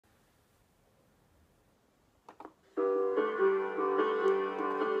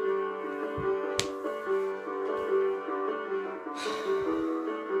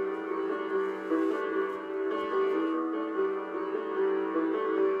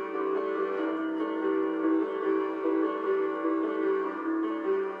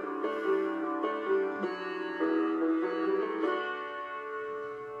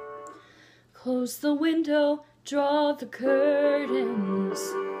Close the window, draw the curtains,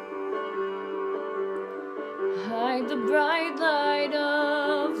 hide the bright light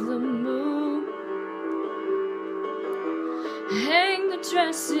of the moon, hang the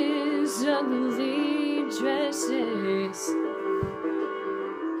dresses, ugly dresses.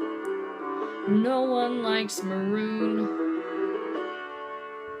 No one likes maroon.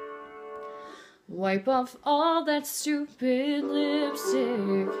 Wipe off all that stupid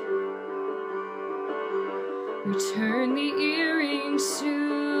lipstick. Return the earrings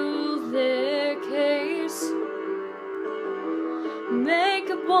to their case.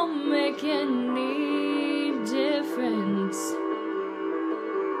 Makeup won't make any difference.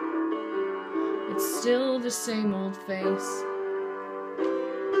 It's still the same old face.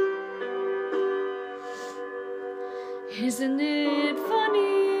 Isn't it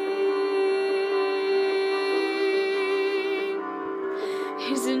funny?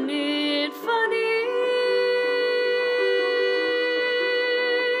 Isn't it funny?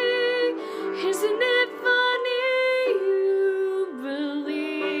 Isn't it funny you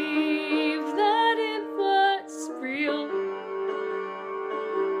believe that it was real?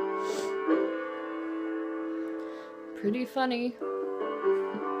 Pretty funny.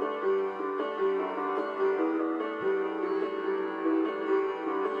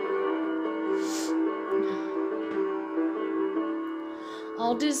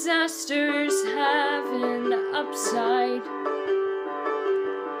 All disasters have an upside.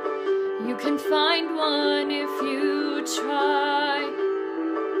 You can find one if you try.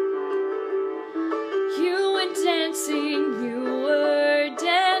 You went dancing, you were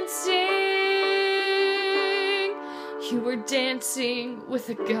dancing. You were dancing with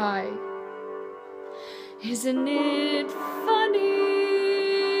a guy. Isn't it funny?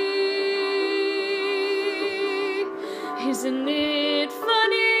 Isn't it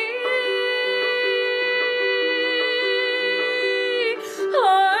funny?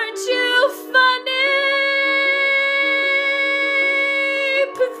 Aren't you funny?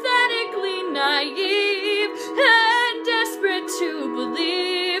 Pathetically naive and desperate to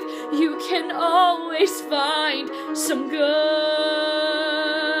believe you can always find some good.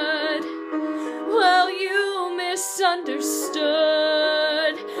 Well, you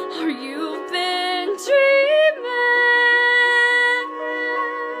misunderstood, or you've been dreaming.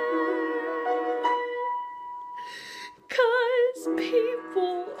 'Cause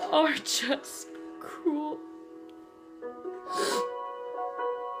people are just cruel.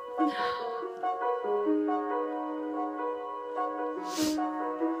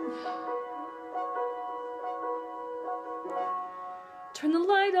 Turn the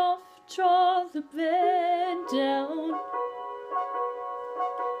light off, draw the bed down.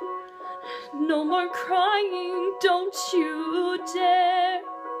 No more crying, don't you dare.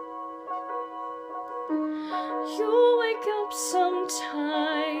 You'll wake up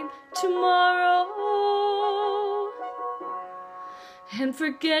sometime tomorrow and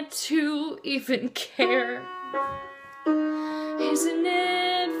forget to even care. Isn't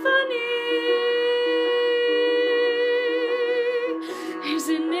it funny?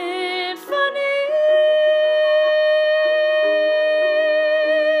 Isn't it funny?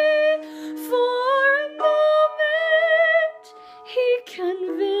 For a moment he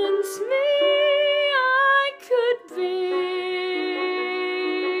convinced me I could be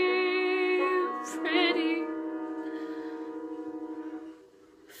pretty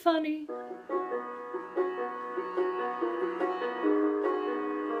funny.